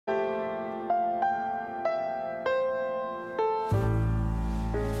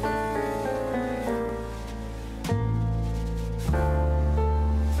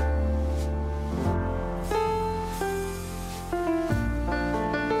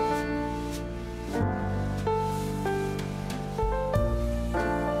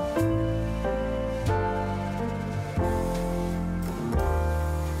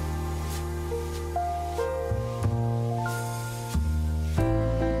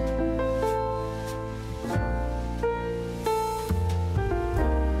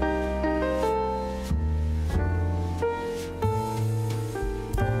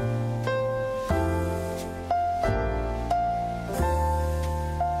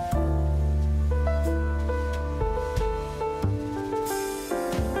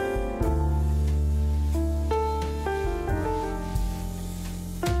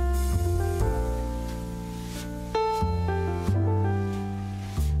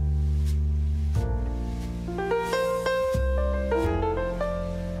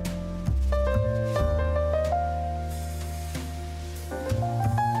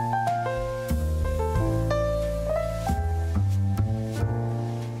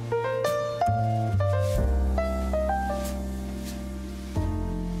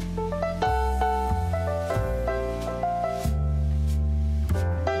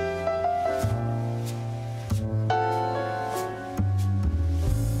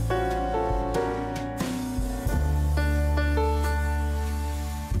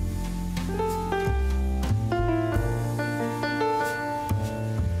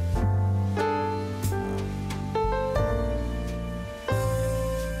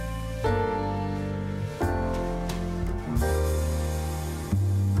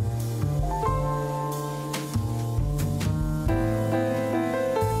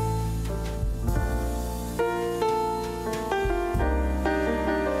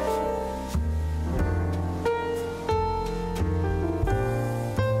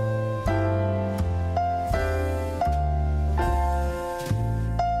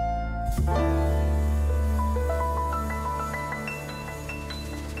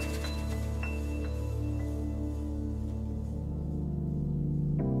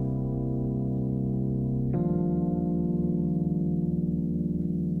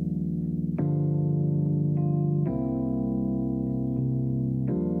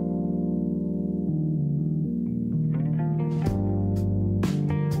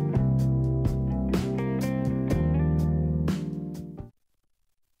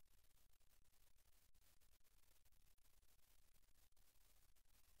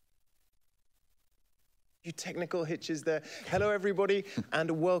Few technical hitches there. Hello everybody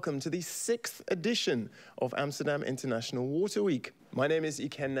and welcome to the 6th edition of Amsterdam International Water Week. My name is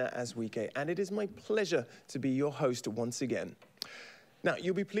Ikenna Azwike and it is my pleasure to be your host once again. Now,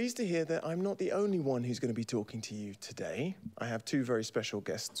 you'll be pleased to hear that I'm not the only one who's going to be talking to you today. I have two very special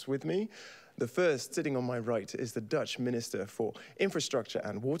guests with me. The first, sitting on my right, is the Dutch Minister for Infrastructure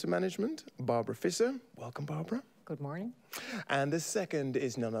and Water Management, Barbara Visser. Welcome, Barbara. Good morning. And the second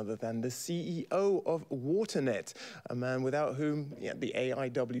is none other than the CEO of WaterNet, a man without whom the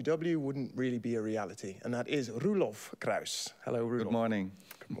AIWW wouldn't really be a reality, and that is Roelof Kruis. Hello, Roelof. Good morning.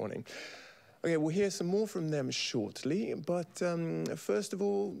 Good morning. Okay, we'll hear some more from them shortly, but first of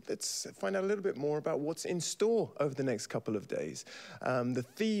all, let's find out a little bit more about what's in store over the next couple of days. The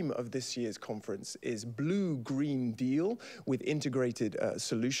theme of this year's conference is Blue-Green Deal with integrated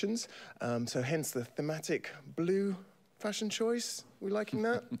solutions, so hence the thematic blue fashion choice. We liking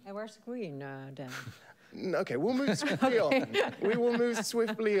that? Where's green then? Okay, we'll move swiftly on. We will move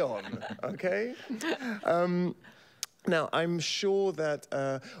swiftly on, okay? Now, I'm sure that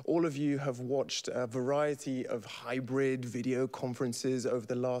all of you have watched a variety of hybrid video conferences over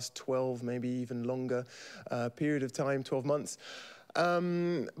the last 12, maybe even longer period of time, 12 months.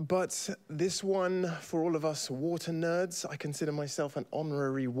 But this one, for all of us water nerds, I consider myself an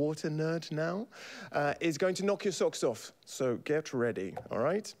honorary water nerd now, is going to knock your socks off. So get ready, all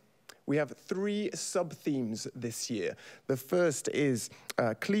right? We have 3 sub-themes this year. The first is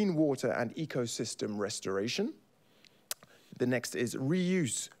clean water and ecosystem restoration. The next is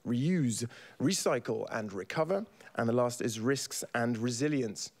reuse, recycle and recover. And the last is risks and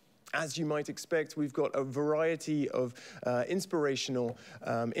resilience. As you might expect, we've got a variety of inspirational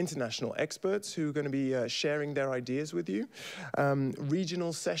international experts who are going to be sharing their ideas with you.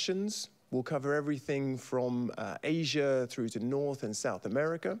 Regional sessions will cover everything from Asia through to North and South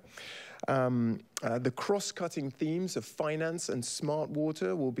America. The cross-cutting themes of finance and smart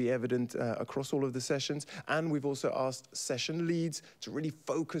water will be evident across all of the sessions, and we've also asked session leads to really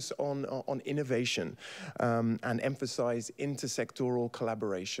focus on innovation and emphasize intersectoral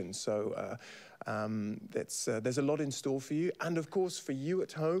collaboration. So there's a lot in store for you, and of course for you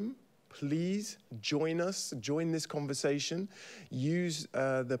at home. Please join us, join this conversation. Use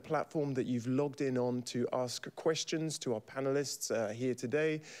the platform that you've logged in on to ask questions to our panelists here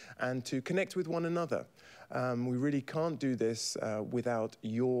today and to connect with one another. We really can't do this without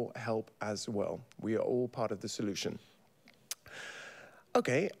your help as well. We are all part of the solution.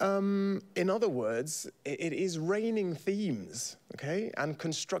 Okay, in other words, it is raining themes, okay, and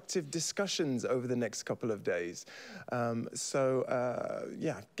constructive discussions over the next couple of days.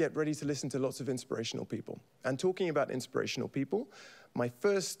 Yeah, get ready to listen to lots of inspirational people. And talking about inspirational people, my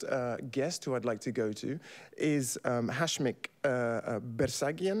first guest who I'd like to go to is Hashmik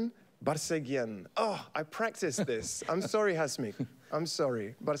Barsegian. Oh, I practiced this. I'm sorry, Hashmik. I'm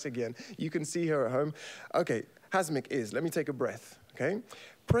sorry, Barsegian. You can see her at home. Okay, Hashmik is, let me take a breath. Okay,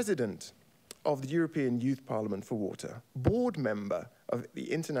 President of the European Youth Parliament for Water, board member of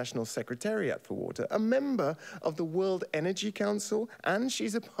the International Secretariat for Water, a member of the World Energy Council, and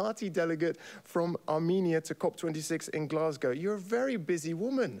she's a party delegate from Armenia to COP26 in Glasgow. You're a very busy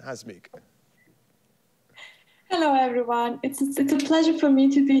woman, Hashmik. Hello, everyone. It's a pleasure for me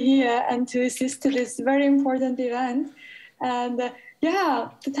to be here and to assist to this very important event. And yeah,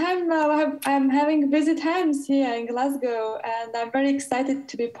 I'm having busy times here in Glasgow, and I'm very excited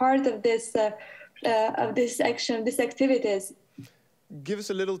to be part of this action, these activities. Give us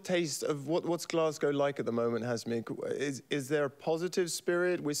a little taste of what's Glasgow like at the moment, Hashmik. Is there a positive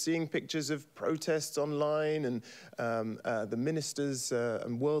spirit? We're seeing pictures of protests online and the ministers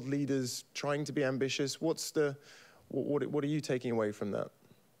and world leaders trying to be ambitious. What are you taking away from that?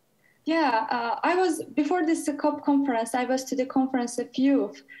 Yeah, before this COP conference, I was to the conference of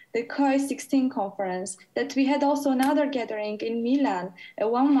youth, the COI16 conference, that we had also another gathering in Milan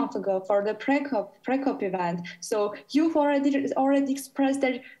 1 month ago for the pre-COP event. So youth already expressed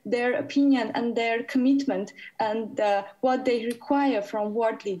their opinion and their commitment and what they require from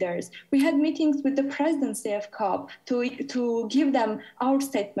world leaders. We had meetings with the presidency of COP to give them our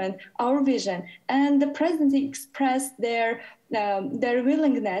statement, our vision, and the presidency expressed their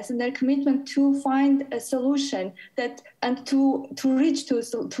willingness and their commitment to find a solution and to reach to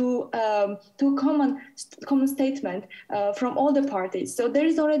common statement from all the parties. So there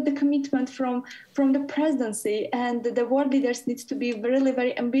is already the commitment from the presidency, and the world leaders needs to be really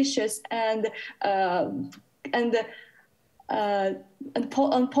very ambitious and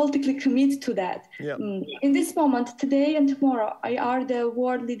politically commit to that. Yeah. In this moment, today and tomorrow, are the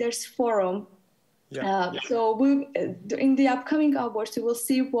World Leaders Forum. Yeah. So in the upcoming hours, we will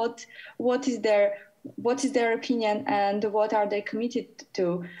see what is their what is their opinion and what are they committed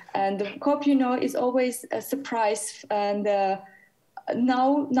to. And the COP, is always a surprise. And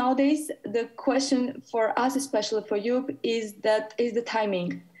nowadays, the question for us, especially for Europe, is the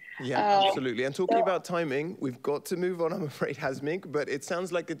timing. Yeah, absolutely. And talking about timing, we've got to move on, I'm afraid, Hasmik, but it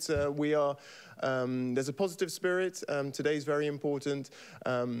sounds like it's there's a positive spirit. Today is very important,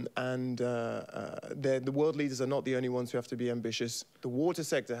 and the world leaders are not the only ones who have to be ambitious. The water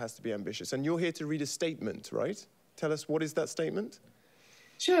sector has to be ambitious. And you're here to read a statement, right? Tell us, what is that statement?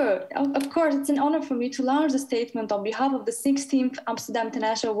 Sure. Of course, it's an honor for me to launch the statement on behalf of the 16th Amsterdam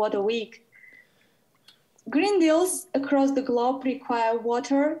International Water Week. Green deals across the globe require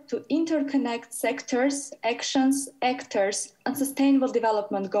water to interconnect sectors, actions, actors, and sustainable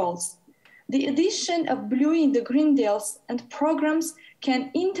development goals. The addition of blue in the Green deals and programs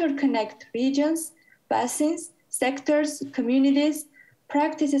can interconnect regions, basins, sectors, communities,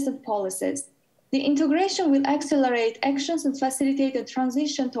 practices, and policies. The integration will accelerate actions and facilitate a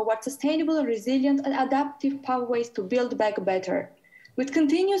transition toward sustainable, resilient, and adaptive pathways to build back better. With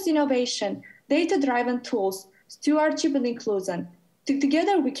continuous innovation, data-driven tools, stewardship, and inclusion,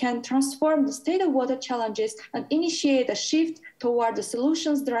 together we can transform the state of water challenges and initiate a shift toward a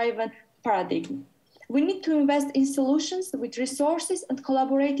solutions-driven paradigm. We need to invest in solutions with resources and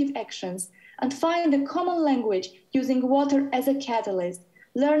collaborative actions and find a common language using water as a catalyst,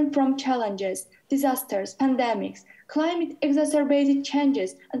 learn from challenges, disasters, pandemics, climate-exacerbated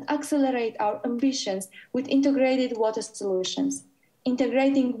changes, and accelerate our ambitions with integrated water solutions.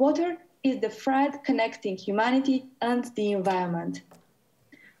 Integrating water is the thread connecting humanity and the environment.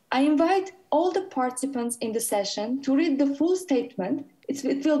 I invite all the participants in the session to read the full statement.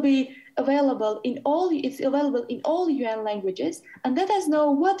 It will be available in all UN languages, and let us know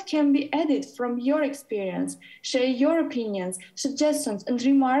what can be added from your experience. Share your opinions, suggestions, and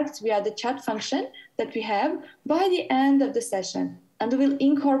remarks via the chat function that we have by the end of the session, and we will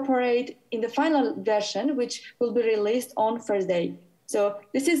incorporate in the final version, which will be released on Thursday. So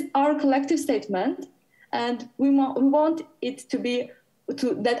this is our collective statement, and we want it to be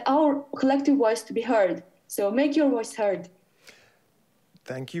that our collective voice to be heard. So make your voice heard.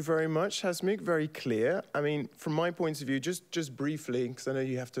 Thank you very much, Hasmik. Very clear. I mean, from my point of view, just briefly, because I know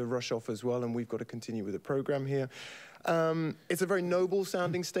you have to rush off as well, and we've got to continue with the program here. It's a very noble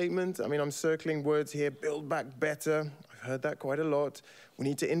sounding statement. I mean, I'm circling words here, build back better. I've heard that quite a lot. We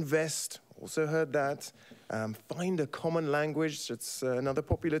need to invest, also heard that. Find a common language, that's another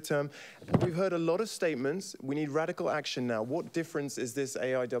popular term. We've heard a lot of statements. We need radical action now. What difference is this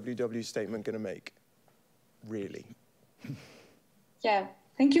AIWW statement going to make, really? Yeah,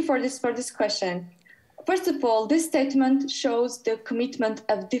 thank you for this question. First of all, this statement shows the commitment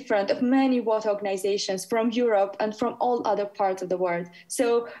of many water organizations from Europe and from all other parts of the world.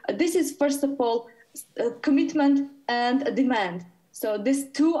 So this is, first of all, a commitment and a demand. So these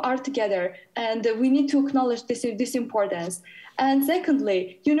two are together, and we need to acknowledge this importance. And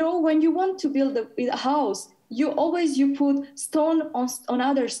secondly, when you want to build a house, you put stone on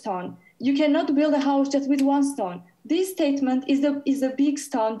other stone. You cannot build a house just with one stone. This statement is a big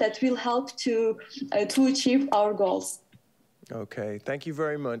stone that will help to achieve our goals. Okay, thank you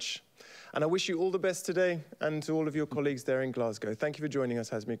very much. And I wish you all the best today, and to all of your colleagues there in Glasgow. Thank you for joining us,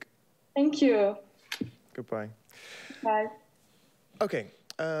 Hasmik. Thank you. Goodbye. Bye. Okay,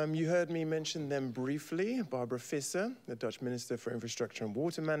 you heard me mention them briefly. Barbara Visser, the Dutch Minister for Infrastructure and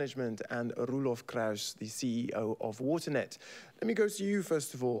Water Management, and Roelof Kruis, the CEO of Waternet. Let me go to you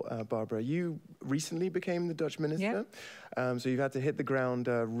first of all, Barbara. You recently became the Dutch Minister, so you've had to hit the ground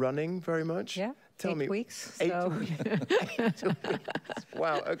running very much. Yeah. Tell me, 8 weeks. 8 so. weeks.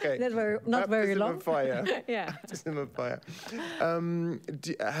 Wow, okay. Not very long. Of fire. Yeah. Baptism of fire.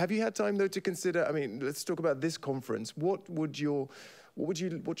 Have you had time though to consider? I mean, let's talk about this conference. What would your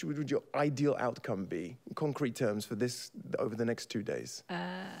ideal outcome be, in concrete terms, for this over the next 2 days?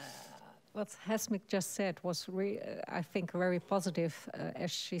 What Hasmik just said was, I think, very positive.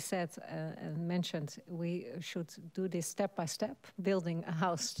 As she said and mentioned, we should do this step by step, building a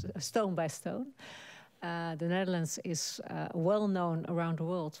house stone by stone. The Netherlands is well known around the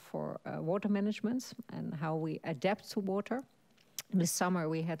world for water management and how we adapt to water. This summer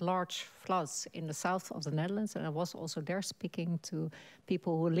we had large floods in the south of the Netherlands, and I was also there speaking to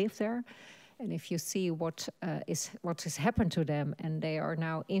people who live there. And if you see what has happened to them, and they are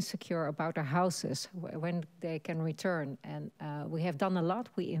now insecure about their houses, when they can return. And we have done a lot.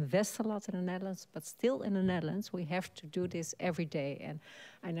 We invest a lot in the Netherlands, but still in the Netherlands, we have to do this every day. And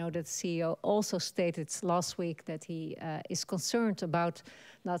I know that the CEO also stated last week that he is concerned about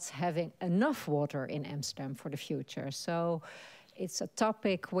not having enough water in Amsterdam for the future. So it's a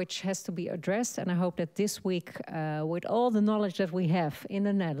topic which has to be addressed, and I hope that this week, with all the knowledge that we have in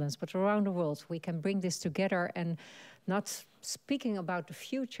the Netherlands, but around the world, we can bring this together and not speaking about the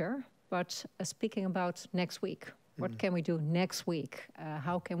future, but speaking about next week. What can we do next week?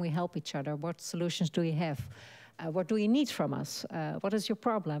 How can we help each other? What solutions do you have? What do you need from us? What is your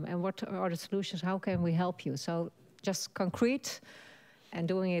problem? And what are the solutions? How can we help you? So just concrete, and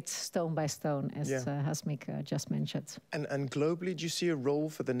doing it stone by stone, as Hasmik just mentioned. And globally, do you see a role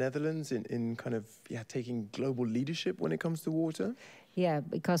for the Netherlands in kind of taking global leadership when it comes to water? Yeah,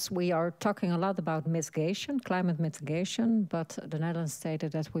 because we are talking a lot about mitigation, climate mitigation, but the Netherlands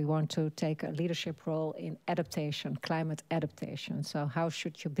stated that we want to take a leadership role in adaptation, climate adaptation. So how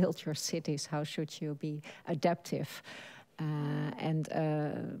should you build your cities? How should you be adaptive? And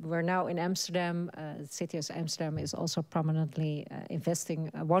we're now in Amsterdam. The city of Amsterdam is also prominently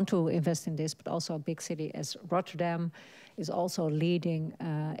want to invest in this, but also a big city as Rotterdam is also leading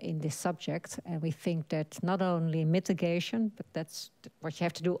in this subject. And we think that not only mitigation, but that's what you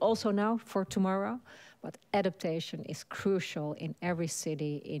have to do also now for tomorrow, but adaptation is crucial in every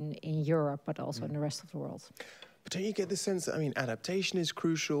city in Europe, but also in the rest of the world. But don't you get the sense, I mean, adaptation is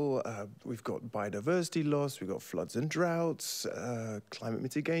crucial. We've got biodiversity loss, we've got floods and droughts, climate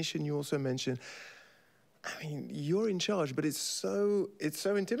mitigation you also mentioned. I mean, you're in charge, but it's so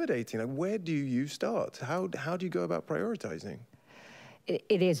intimidating. Like, where do you start? How do you go about prioritizing?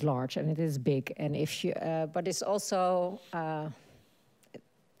 It is large and it is big, and if you, but it's also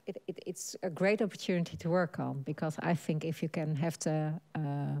it's a great opportunity to work on, because I think if you can have the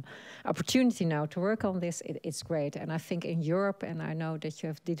opportunity now to work on this, it's great. And I think in Europe, and I know that you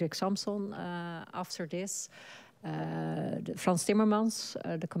have Diederik Samson after this, Frans Timmermans,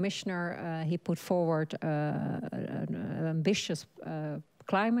 the commissioner, he put forward an ambitious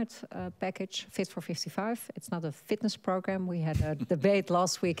climate package, Fit for 55. It's not a fitness program. We had a debate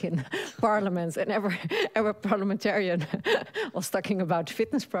last week in Parliament, and every parliamentarian was talking about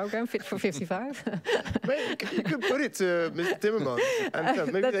fitness program, Fit for 55. You could put it to Mr. Timmermans,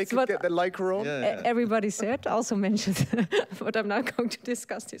 and maybe they could get the Lycra on. Yeah. Everybody said, also mentioned, but I'm not going to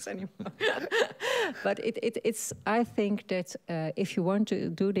discuss this anymore. But it's. I think that if you want to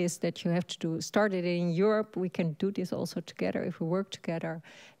do this, that you have to start it in Europe. We can do this also together if we work together.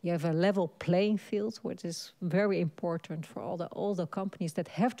 You have a level playing field, which is very important for all the companies that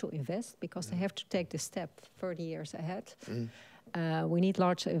have to invest, because they have to take the step 30 years ahead. We need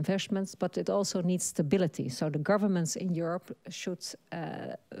large investments, but it also needs stability. So the governments in Europe should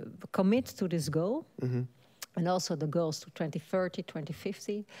commit to this goal, and also the goals to 2030,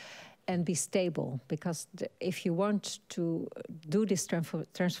 2050, and be stable. Because if you want to do this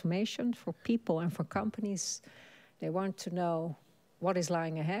transformation for people and for companies, they want to know what is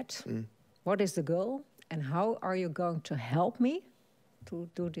lying ahead, what is the goal, and how are you going to help me to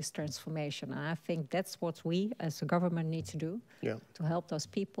do this transformation? And I think that's what we as a government need to do, to help those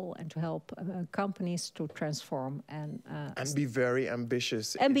people and to help companies to transform and be very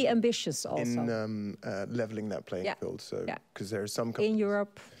ambitious. And be ambitious also. In leveling that playing field. So, because there are some companies in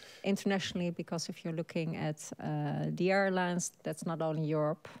Europe, internationally, because if you're looking at the airlines, that's not only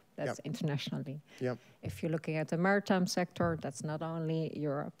Europe, that's internationally. If you're looking at the maritime sector, that's not only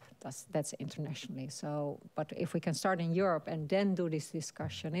Europe, that's internationally. So, but if we can start in Europe and then do this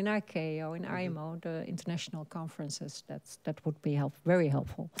discussion in ICAO, in IMO, the international conferences, that would be very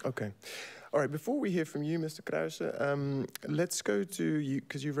helpful. Okay. All right, before we hear from you, Mr. Kruijsen, let's go to you,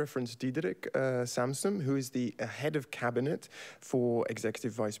 because you referenced Diederik Samson, who is the head of cabinet for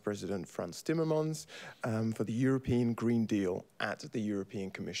Executive Vice President Frans Timmermans for the European Green Deal at the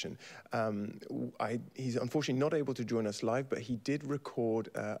European Commission. He's unfortunately not able to join us live, but he did record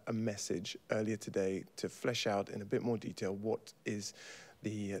a message earlier today to flesh out in a bit more detail what is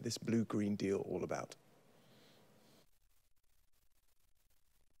this Blue Green Deal all about.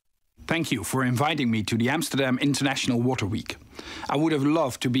 Thank you for inviting me to the Amsterdam International Water Week. I would have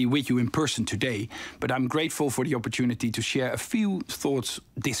loved to be with you in person today, but I'm grateful for the opportunity to share a few thoughts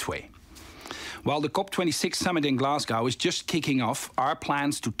this way. While the COP26 summit in Glasgow is just kicking off, our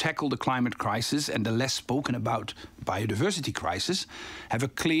plans to tackle the climate crisis and the less spoken about biodiversity crisis have a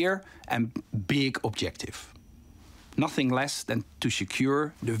clear and big objective. Nothing less than to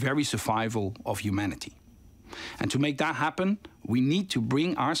secure the very survival of humanity. And to make that happen, we need to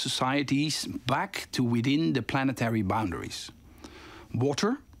bring our societies back to within the planetary boundaries.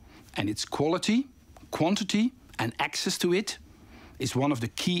 Water and its quality, quantity, and access to it is one of the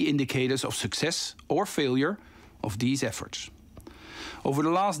key indicators of success or failure of these efforts. Over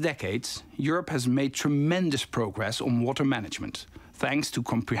the last decades, Europe has made tremendous progress on water management, thanks to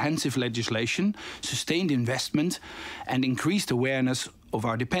comprehensive legislation, sustained investment, and increased awareness of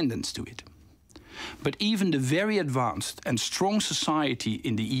our dependence to it. But even the very advanced and strong society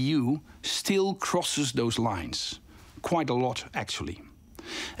in the EU still crosses those lines. Quite a lot, actually.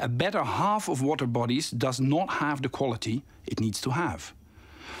 A better half of water bodies does not have the quality it needs to have.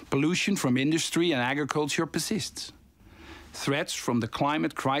 Pollution from industry and agriculture persists. Threats from the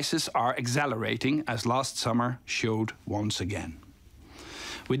climate crisis are accelerating, as last summer showed once again.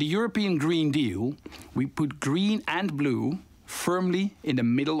 With the European Green Deal, we put green and blue firmly in the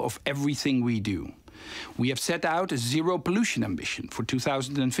middle of everything we do. We have set out a zero pollution ambition for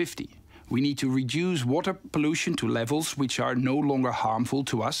 2050. We need to reduce water pollution to levels which are no longer harmful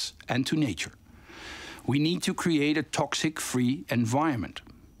to us and to nature. We need to create a toxic-free environment.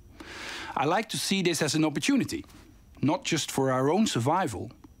 I like to see this as an opportunity, not just for our own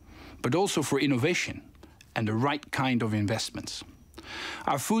survival, but also for innovation and the right kind of investments.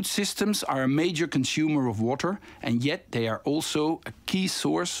 Our food systems are a major consumer of water, and yet they are also a key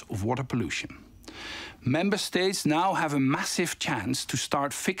source of water pollution. Member states now have a massive chance to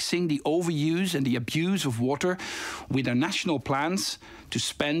start fixing the overuse and the abuse of water with their national plans to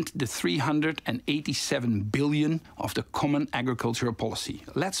spend the 387 billion of the Common Agricultural Policy.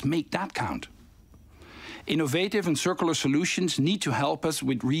 Let's make that count. Innovative and circular solutions need to help us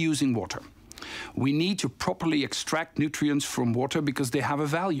with reusing water. We need to properly extract nutrients from water because they have a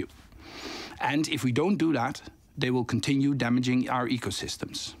value. And if we don't do that, they will continue damaging our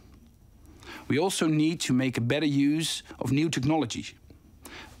ecosystems. We also need to make a better use of new technology.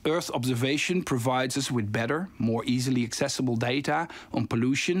 Earth observation provides us with better, more easily accessible data on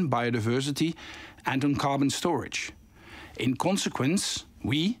pollution, biodiversity, and on carbon storage. In consequence,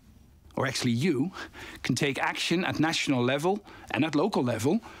 we, or actually you, can take action at national level and at local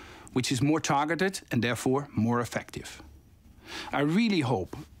level, which is more targeted and therefore more effective. I really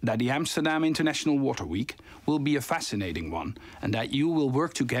hope that the Amsterdam International Water Week will be a fascinating one and that you will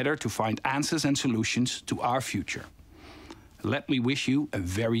work together to find answers and solutions to our future. Let me wish you a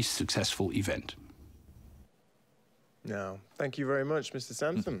very successful event. Now, thank you very much, Mr.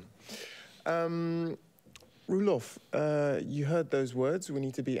 Sampson. Roelof, you heard those words. We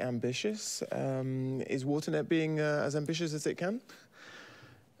need to be ambitious. Is WaterNet being as ambitious as it can?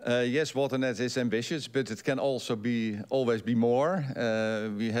 Yes, WaterNet is ambitious, but it can also always be more.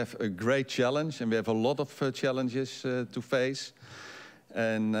 We have a great challenge, and we have a lot of challenges to face.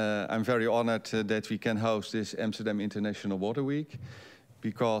 And I'm very honored that we can host this Amsterdam International Water Week,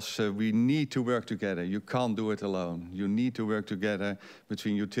 because we need to work together. You can't do it alone. You need to work together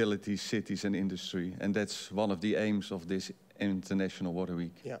between utilities, cities, and industry. And that's one of the aims of this International Water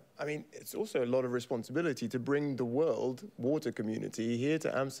Week. Yeah, I mean, it's also a lot of responsibility to bring the world water community here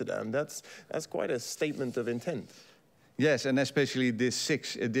to Amsterdam. That's quite a statement of intent. Yes, and especially this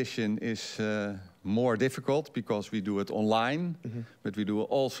 6th edition is more difficult because we do it online, but we do it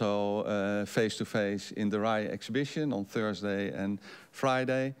also face-to-face in the RAI exhibition on Thursday and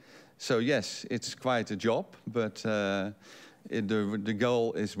Friday. So yes, it's quite a job, but the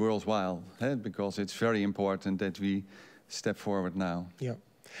goal is worthwhile, because it's very important that we step forward now. Yeah.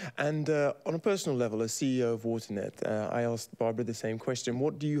 And on a personal level, as CEO of WaterNet, I asked Barbara the same question.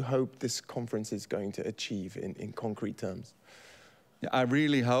 What do you hope this conference is going to achieve in concrete terms? Yeah, I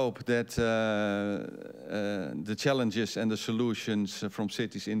really hope that the challenges and the solutions from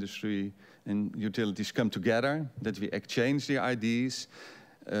cities, industry, and utilities come together, that we exchange the ideas,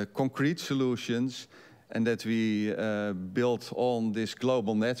 concrete solutions, and that we build on this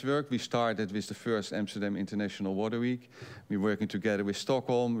global network. We started with the first Amsterdam International Water Week. We're working together with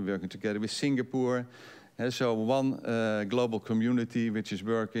Stockholm, we're working together with Singapore. So one global community which is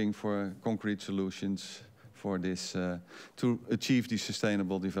working for concrete solutions for this, to achieve the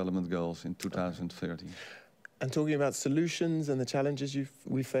Sustainable Development Goals in 2030. And talking about solutions and the challenges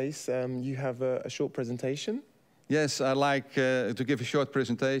we face, you have a short presentation. Yes, I'd like to give a short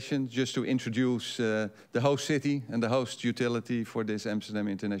presentation just to introduce the host city and the host utility for this Amsterdam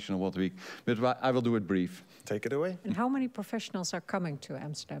International Water Week. But I will do it brief. Take it away. And how many professionals are coming to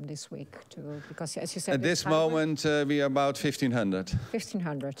Amsterdam this week? Because, as you said, at this moment, we are about 1,500.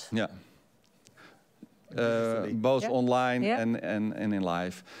 1,500. Yeah. Both online and in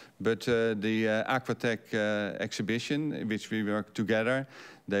live. But the Aquatech exhibition, which we work together,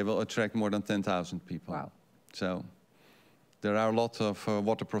 they will attract more than 10,000 people. Wow. So there are a lot of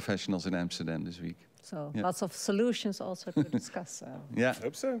water professionals in Amsterdam this week. So lots of solutions also to discuss. Yeah, I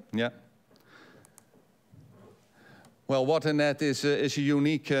hope so. Yeah. Well, WaterNet is a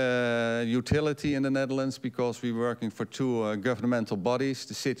unique utility in the Netherlands because we're working for 2 governmental bodies,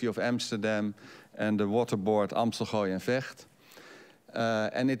 the City of Amsterdam and the Water Board Amstelgooi and Vecht.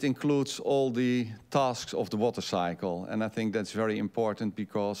 And it includes all the tasks of the water cycle. And I think that's very important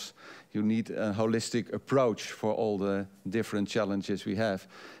because you need a holistic approach for all the different challenges we have.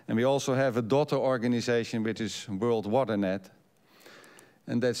 And we also have a daughter organization, which is World WaterNet.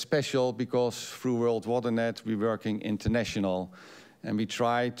 And that's special because through World WaterNet, we're working international. And we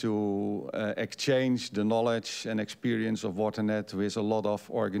try to exchange the knowledge and experience of WaterNet with a lot of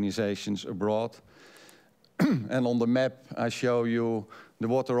organizations abroad. And on the map, I show you the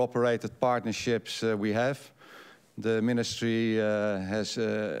water-operated partnerships we have. The ministry has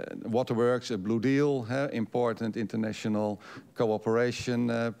Waterworks, a Blue Deal, important international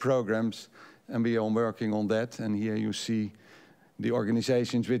cooperation programs, and we are working on that. And here you see the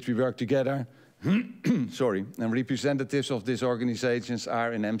organizations which we work together. Sorry, and representatives of these organizations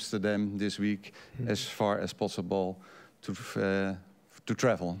are in Amsterdam this week, as far as possible to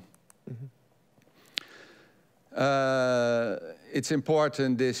travel. It's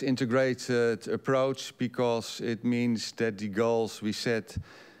important, this integrated approach, because it means that the goals we set,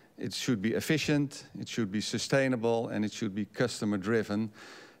 it should be efficient, it should be sustainable, and it should be customer-driven.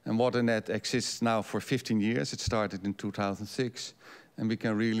 And WaterNet exists now for 15 years. It started in 2006. And we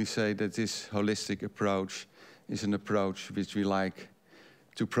can really say that this holistic approach is an approach which we like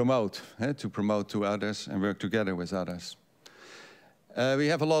to promote to others and work together with others. We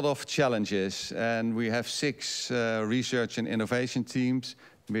have a lot of challenges, and we have 6 research and innovation teams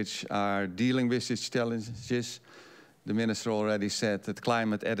which are dealing with these challenges. The minister already said that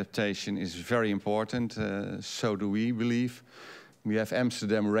climate adaptation is very important, so do we believe. We have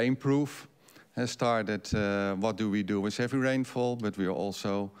Amsterdam Rainproof, has started what do we do with heavy rainfall, but we are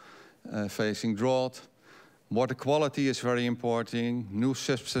also facing drought. Water quality is very important, new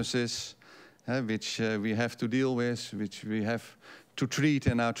substances which we have to deal with, which we have to treat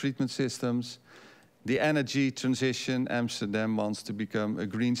in our treatment systems. The energy transition, Amsterdam wants to become a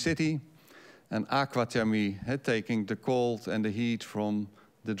green city. And aquathermie, taking the cold and the heat from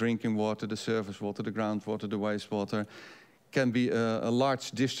the drinking water, the surface water, the groundwater, the wastewater, can be a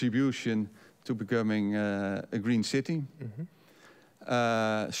large distribution to becoming a green city.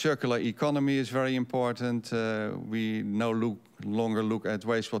 Circular economy is very important. We no longer look at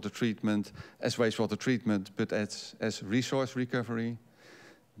wastewater treatment as wastewater treatment, but as resource recovery.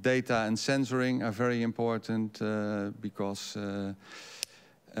 Data and sensoring are very important because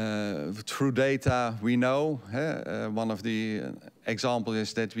through data we know. One of the examples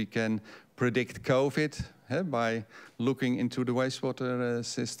is that we can predict COVID by looking into the wastewater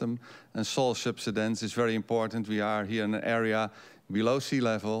system. And soil subsidence is very important. We are here in an area below sea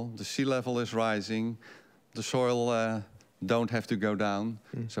level. The sea level is rising. The soil don't have to go down.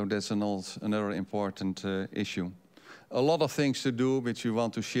 So that's another important issue. A lot of things to do which we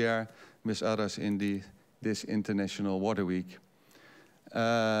want to share with others in this International Water Week.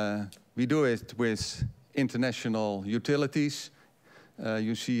 We do it with international utilities.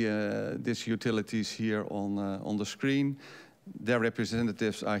 You see these utilities here on the screen. Their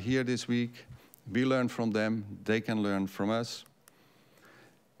representatives are here this week. We learn from them. They can learn from us.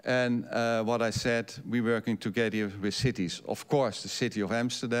 And what I said, we're working together with cities. Of course, the city of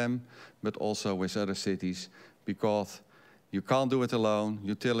Amsterdam, but also with other cities, because you can't do it alone.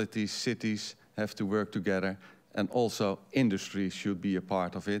 Utilities, cities have to work together, and also industry should be a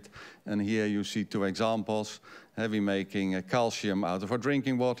part of it. And here you see 2 examples. We're making calcium out of our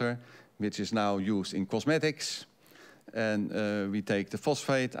drinking water, which is now used in cosmetics. And we take the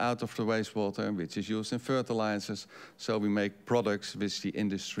phosphate out of the wastewater, which is used in fertilizers. So we make products which the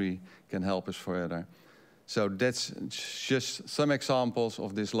industry can help us further. So that's just some examples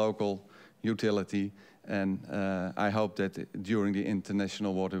of this local utility. And I hope that during the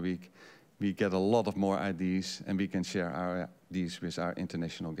International Water Week, we get a lot of more ideas and we can share our ideas with our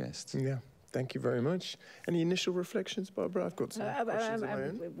international guests. Yeah. Thank you very much. Any initial reflections, Barbara? I've got some questions of my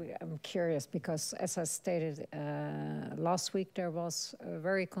own. I'm curious because, as I stated last week, there was a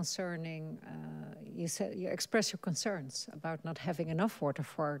very concerning. You expressed your concerns about not having enough water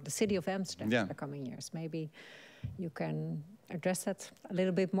for the city of Amsterdam in the coming years. Maybe you can address that a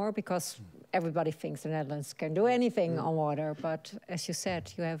little bit more, because everybody thinks the Netherlands can do anything on water, but as you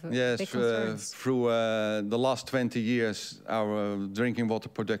said, you have big concerns. Through the last 20 years, our drinking water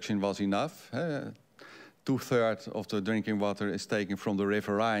production was enough. 2/3 of the drinking water is taken from the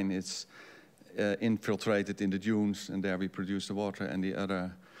River Rhine. It's infiltrated in the dunes, and there we produce the water, and the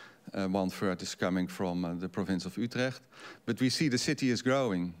other 1/3 is coming from the province of Utrecht. But we see the city is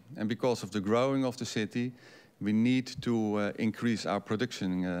growing, and because of the growing of the city, we need to increase our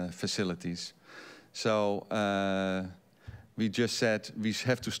production facilities. So we just said we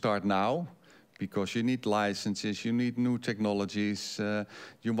have to start now, because you need licenses, you need new technologies,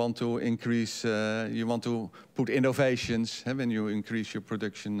 you want to increase, you want to put innovations when you increase your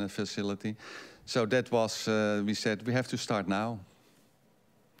production facility. So that was, we said, we have to start now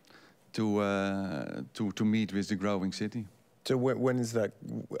to meet with the growing city. So when is that?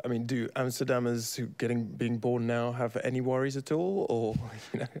 I mean, do Amsterdammers who being born now have any worries at all, or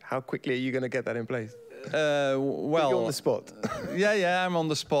how quickly are you going to get that in place? Well, you're on the spot. yeah, I'm on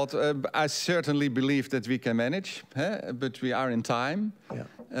the spot. I certainly believe that we can manage, but we are in time.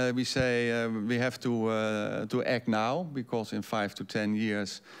 Yeah. We say we have to act now, because in 5 to 10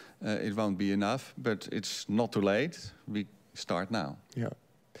 years it won't be enough. But it's not too late. We start now. Yeah.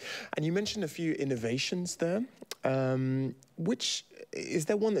 And you mentioned a few innovations there. Which is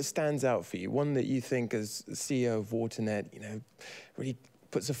there one that stands out for you? One that you think, as CEO of WaterNet, really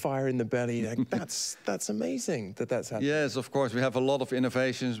puts a fire in the belly. Like, that's amazing that's happening. Yes, of course, we have a lot of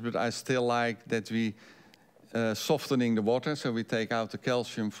innovations, but I still like that we softening the water, so we take out the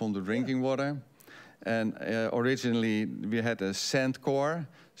calcium from the drinking water. And originally we had a sand core,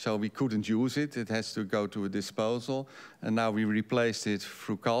 so we couldn't use it. It has to go to a disposal. And now we replaced it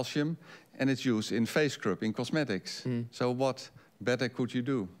through calcium, and it's used in face scrub, in cosmetics. So what better could you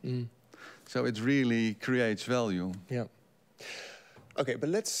do? So it really creates value. Yeah. Okay, but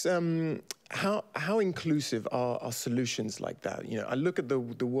let's, how inclusive are solutions like that? I look at the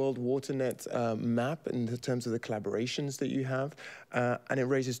World WaterNet map in terms of the collaborations that you have, and it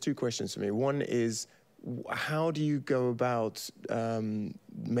raises two questions for me. One is, how do you go about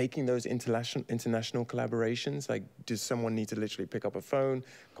making those international collaborations? Like, does someone need to literally pick up a phone,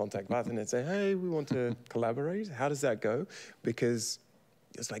 contact WaterNet and say, hey, we want to collaborate? How does that go? Because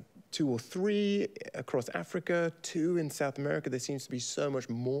it's like 2 or 3 across Africa, 2 in South America. There seems to be so much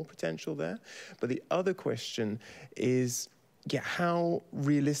more potential there. But the other question is, how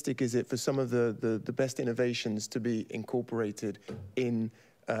realistic is it for some of the best innovations to be incorporated in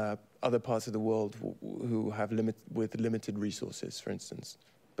other parts of the world who have limited resources, for instance?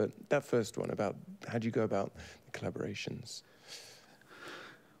 But that first one, about how do you go about the collaborations?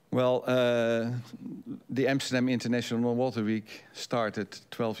 Well, the Amsterdam International Water Week started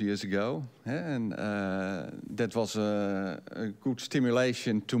 12 years ago, and that was a good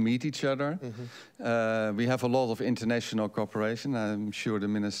stimulation to meet each other. We have a lot of international cooperation, I'm sure the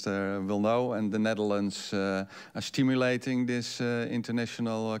Minister will know, and the Netherlands are stimulating this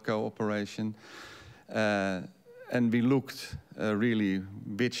international cooperation. And we looked really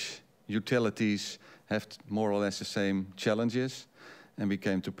which utilities have more or less the same challenges. And we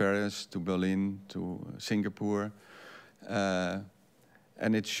came to Paris, to Berlin, to Singapore.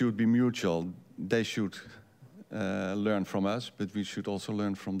 And it should be mutual. They should learn from us, but we should also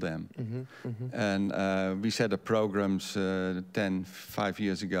learn from them. And we set up programs 5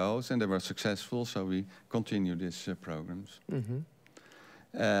 years ago, and they were successful, so we continue these programs.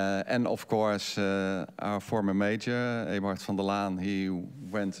 And of course, our former major, Eberhard van der Laan, he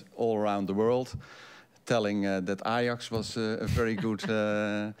went all around the world, telling that Ajax was a very good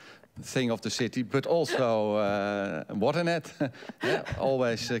thing of the city, but also WaterNet.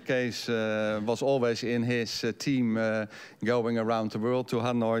 Always Kees was always in his team going around the world, to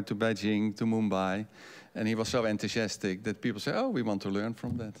Hanoi, to Beijing, to Mumbai. And he was so enthusiastic that people say, oh, we want to learn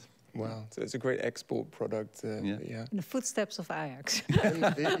from that. Wow, so it's a great export product. In the footsteps of Ajax,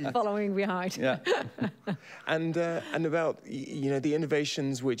 following behind. And about the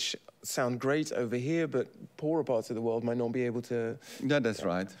innovations which sound great over here, but poorer parts of the world might not be able to. Yeah, that's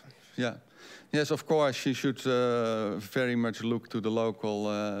right. Yeah, yes, of course, you should very much look to the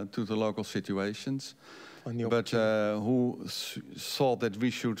local situations. But who thought that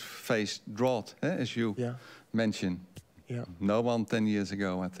we should face drought, as you mentioned? No one 10 years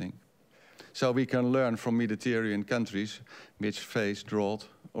ago, I think. So we can learn from Mediterranean countries which face drought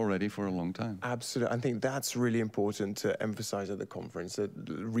already for a long time. Absolutely. I think that's really important to emphasize at the conference, that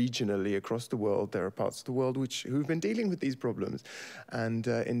regionally across the world, there are parts of the world who've been dealing with these problems. And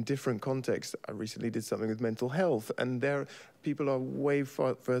in different contexts, I recently did something with mental health, and there people are way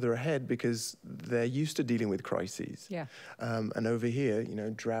further ahead because they're used to dealing with crises. And over here,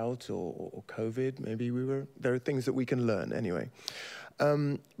 drought or COVID, maybe there are things that we can learn anyway.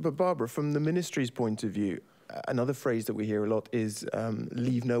 But Barbara, from the ministry's point of view, another phrase that we hear a lot is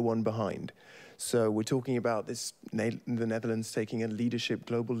leave no one behind. So we're talking about the Netherlands taking a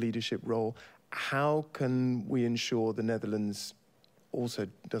global leadership role. How can we ensure the Netherlands also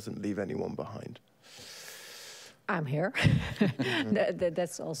doesn't leave anyone behind? I'm here.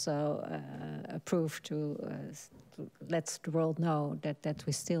 That's also a proof to let the world know that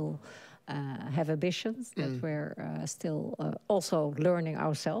we still have ambitions that we're still also learning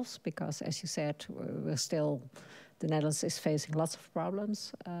ourselves, because, as you said, we're still, the Netherlands is facing lots of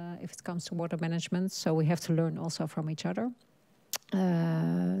problems if it comes to water management. So we have to learn also from each other.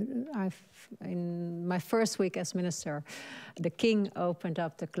 In my first week as minister, the King opened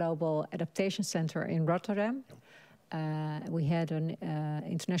up the Global Adaptation Center in Rotterdam. We had an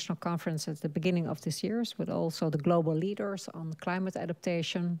international conference at the beginning of this year with also the global leaders on climate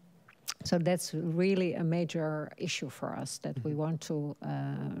adaptation. So that's really a major issue for us, that we want to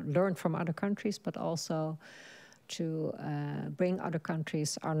learn from other countries, but also to bring other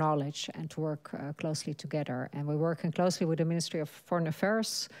countries our knowledge and to work closely together. And we're working closely with the Ministry of Foreign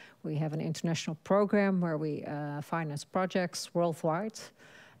Affairs. We have an international program where we finance projects worldwide.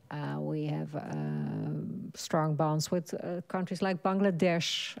 We have strong bonds with countries like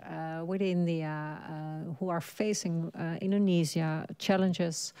Bangladesh, with India, who are facing Indonesia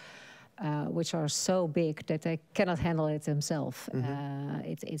challenges which are so big that they cannot handle it themselves.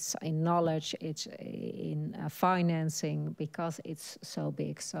 It's in knowledge, it's in financing, because it's so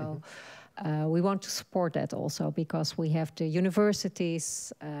big. So we want to support that also, because we have the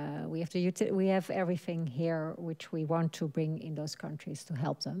universities, we have everything here which we want to bring in those countries to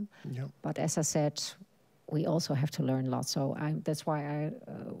help them. But as I said, we also have to learn a lot. So that's why I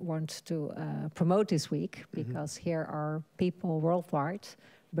want to promote this week, because here are people worldwide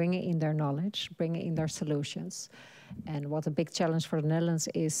bringing in their knowledge, bringing in their solutions. And what a big challenge for the Netherlands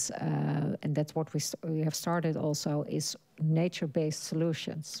is, and that's what we have started also, is nature-based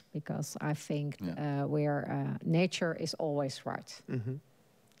solutions, because I think where nature is always right.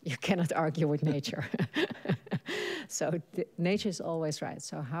 You cannot argue with nature. So nature is always right.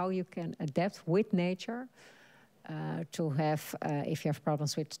 So how you can adapt with nature to have, if you have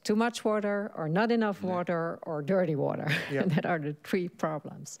problems with too much water or not enough water or dirty water. That are the three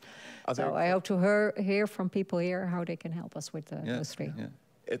problems. So I hope to hear from people here how they can help us with those three.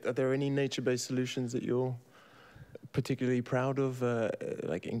 Are there any nature-based solutions that you're particularly proud of,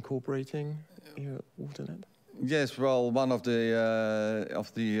 like incorporating here at WaterNet? Yes, well, one of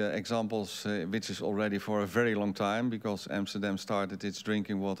the examples, which is already for a very long time, because Amsterdam started its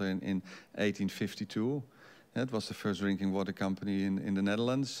drinking water in 1852. It was the first drinking water company in the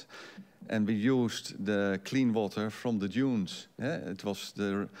Netherlands. And we used the clean water from the dunes. It was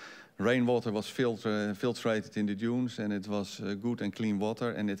the rainwater was filtrated in the dunes, and it was good and clean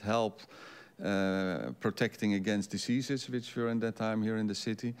water, and it helped protecting against diseases, which were in that time here in the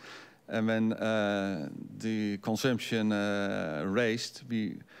city. And when the consumption raised,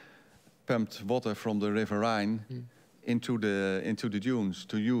 we pumped water from the River Rhine into the dunes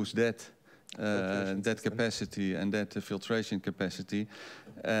to use that capacity and that filtration capacity.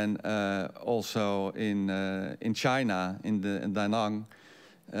 And also in China, in Da Nang,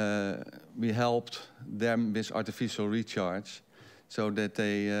 we helped them with artificial recharge, so that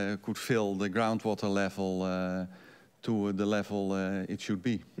they could fill the groundwater level to the level it should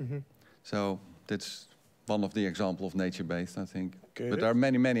be. So that's one of the examples of nature-based, I think. Good. But there are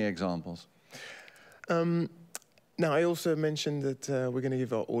many, many examples. Now, I also mentioned that we're going to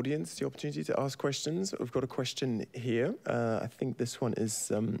give our audience the opportunity to ask questions. We've got a question here. I think this one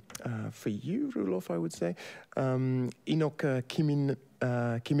is for you, Roelof, I would say. Enoch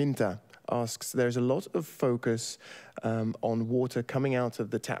Kiminta asks, there's a lot of focus on water coming out of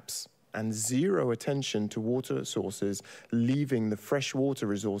the taps and zero attention to water sources leaving the freshwater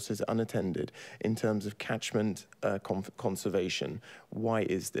resources unattended in terms of catchment conservation. Why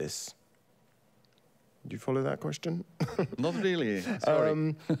is this? Do you follow that question? Not really.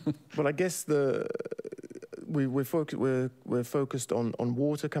 Sorry. Well, I guess we're focused on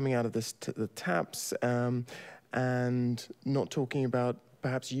water coming out of the taps, and not talking about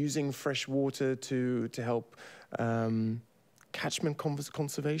perhaps using fresh water to help catchment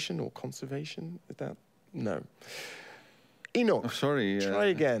conservation or conservation. Is that no? Enoch, oh, sorry. Try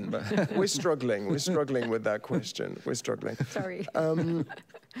again. We're struggling with that question. We're struggling. Sorry.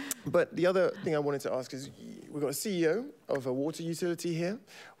 But the other thing I wanted to ask is, we've got a CEO of a water utility here.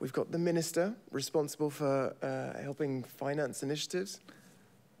 We've got the minister responsible for helping finance initiatives.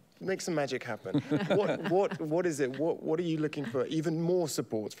 Make some magic happen. What is it? What are you looking for? Even more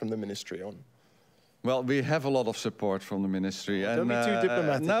support from the ministry on? Well, we have a lot of support from the ministry. Don't be too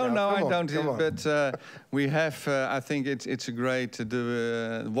diplomatic. No, I don't. But we have. I think it's a great.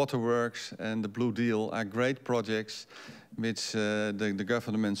 The Waterworks and the Blue Deal are great projects, which the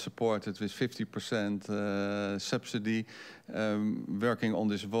government supported with 50% subsidy, working on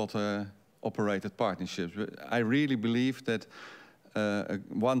this water-operated partnerships. I really believe that a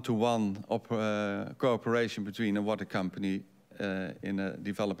one-to-one cooperation between a water company in a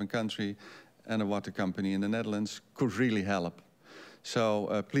developing country and a water company in the Netherlands could really help.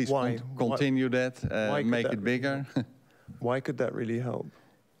 So please continue that, make it bigger. Why could that really help?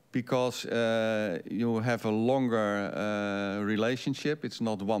 Because you have a longer relationship. It's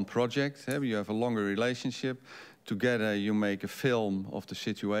not one project. You have a longer relationship. Together you make a film of the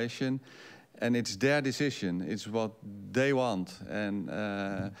situation. And it's their decision. It's what they want. And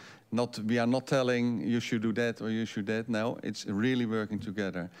we are not telling you should do that or you should that. No, it's really working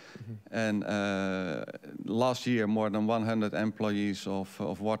together. And last year, more than 100 employees of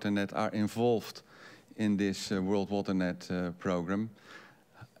WaterNet are involved in this World WaterNet program.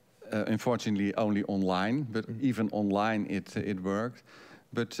 Unfortunately, only online, but even online it worked.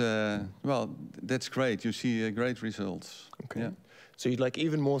 But, well, that's great. You see great results. Okay. Yeah. So you'd like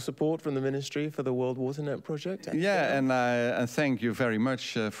even more support from the Ministry for the World WaterNet project? Yeah, and thank you very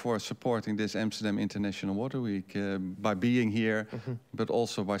much for supporting this Amsterdam International Water Week by being here, but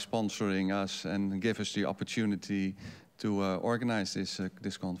also by sponsoring us and give us the opportunity to organize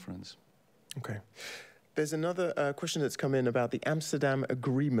this conference. Okay. There's another question that's come in about the Amsterdam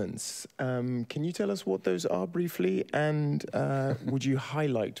agreements. Can you tell us what those are briefly, and would you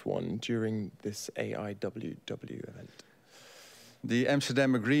highlight one during this AIWW event? The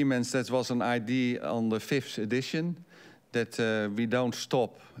Amsterdam agreements, that was an idea on the 5th edition, that we don't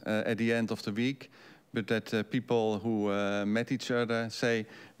stop at the end of the week, but that people who met each other say,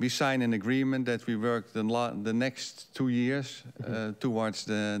 we sign an agreement that we work the next 2 years towards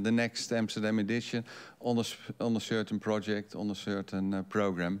the next Amsterdam edition on a certain project, on a certain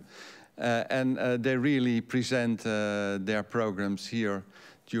program. And they really present their programs here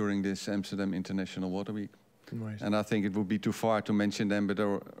during this Amsterdam International Water Week. Right. And I think it would be too far to mention them, but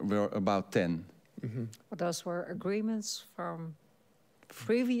there were about 10. Well, those were agreements from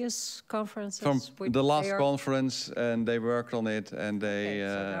previous conferences? From the last conference, and they worked on it, and they,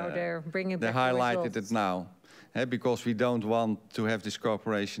 so now they're bringing back highlighted it now. Because we don't want to have this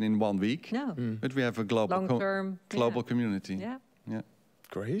cooperation in 1 week, no. But we have a global community. Yeah. Yeah.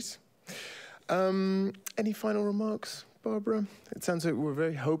 Great. Any final remarks, Barbara? It sounds like we're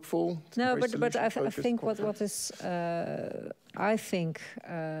very hopeful. No, but I think what is, I think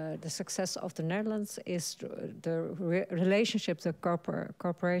the success of the Netherlands is the relationship, the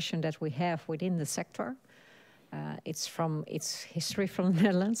cooperation that we have within the sector. It's history from the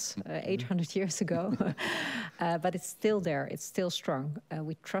Netherlands, 800 years ago, but it's still there, it's still strong.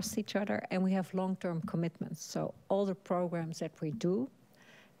 We trust each other and we have long-term commitments. So all the programs that we do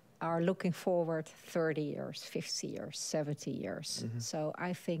are looking forward 30 years, 50 years, 70 years. So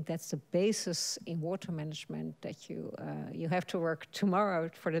I think that's the basis in water management, that you have to work tomorrow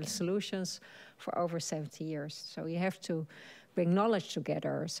for the solutions for over 70 years. So you have to bring knowledge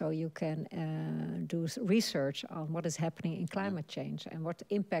together so you can do research on what is happening in climate change and what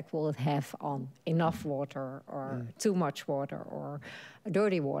impact will it have on enough water or too much water or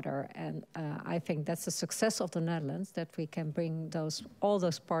dirty water. And I think that's the success of the Netherlands, that we can bring all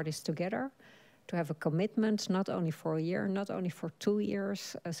those parties together to have a commitment, not only for a year, not only for 2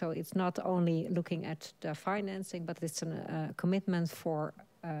 years. So it's not only looking at the financing, but it's a commitment for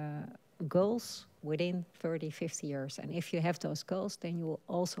goals within 30, 50 years. And if you have those goals, then you will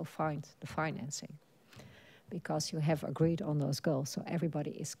also find the financing, because you have agreed on those goals. So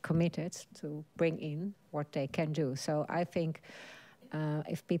everybody is committed to bring in what they can do. So I think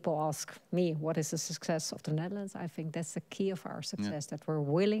if people ask me, what is the success of the Netherlands? I think that's the key of our success, that we're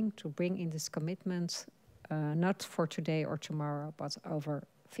willing to bring in this commitment, not for today or tomorrow, but over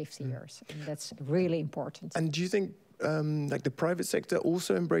 50 years. And that's really important. And do you think like the private sector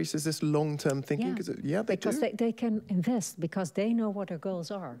also embraces this long-term thinking? Yeah, because they can invest, because they know what their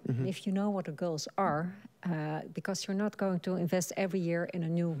goals are. And if you know what the goals are, because you're not going to invest every year in a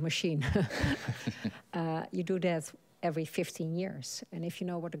new machine. You do that every 15 years. And if you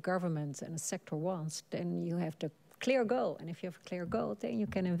know what the government and the sector wants, then you have the clear goal. And if you have a clear goal, then you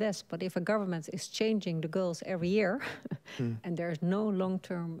can invest. But if a government is changing the goals every year and there's no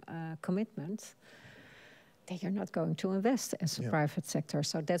long-term commitment, then you're not going to invest as a private sector.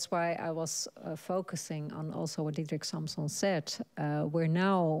 So that's why I was focusing on also what Diederik Samson said. We're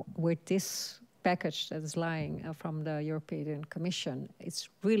now, with this package that is lying from the European Commission, it's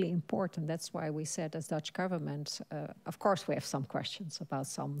really important. That's why we said, as Dutch government, of course we have some questions about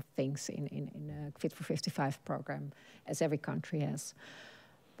some things in the Fit for 55 program, as every country has.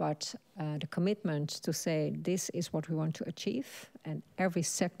 But the commitment to say this is what we want to achieve, and every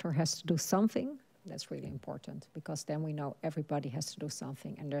sector has to do something, that's really important, because then we know everybody has to do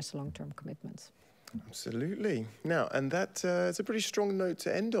something and there's long-term commitments. Absolutely. Now, and that is a pretty strong note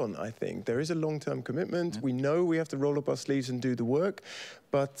to end on, I think. There is a long-term commitment. We know we have to roll up our sleeves and do the work.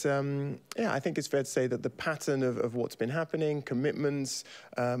 But yeah, I think it's fair to say that the pattern of what's been happening, commitments,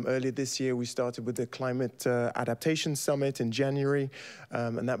 earlier this year we started with the Climate Adaptation Summit in January,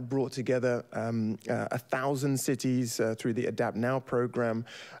 and that brought together 1,000 cities through the Adapt Now program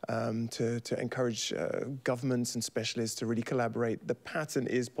to encourage governments and specialists to really collaborate. The pattern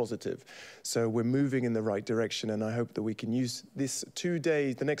is positive. So we're moving in the right direction, and I hope that we can use this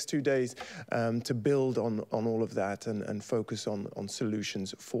the next 2 days, to build on all of that and focus on solutions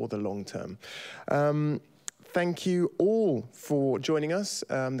for the long term. Thank you all for joining us.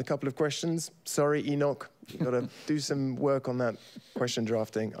 The couple of questions. Sorry, Enoch, you've got to do some work on that question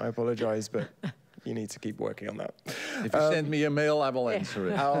drafting. I apologize, but you need to keep working on that. If you send me a mail, I will answer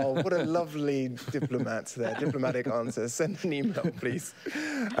it. Oh, what a lovely diplomat there. Diplomatic answer. Send an email, please.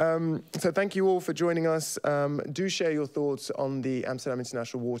 So thank you all for joining us. Do share your thoughts on the Amsterdam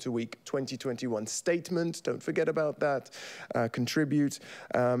International Water Week 2021 statement. Don't forget about that. Contribute.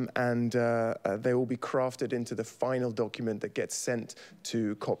 And they will be crafted into the final document that gets sent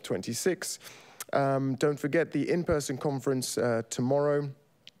to COP26. Don't forget the in-person conference tomorrow,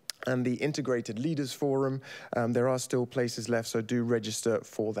 and the Integrated Leaders Forum. There are still places left, so do register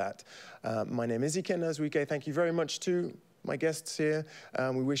for that. My name is Iken Azuike. Thank you very much to my guests here.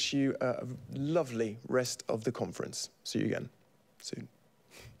 We wish you a lovely rest of the conference. See you again soon.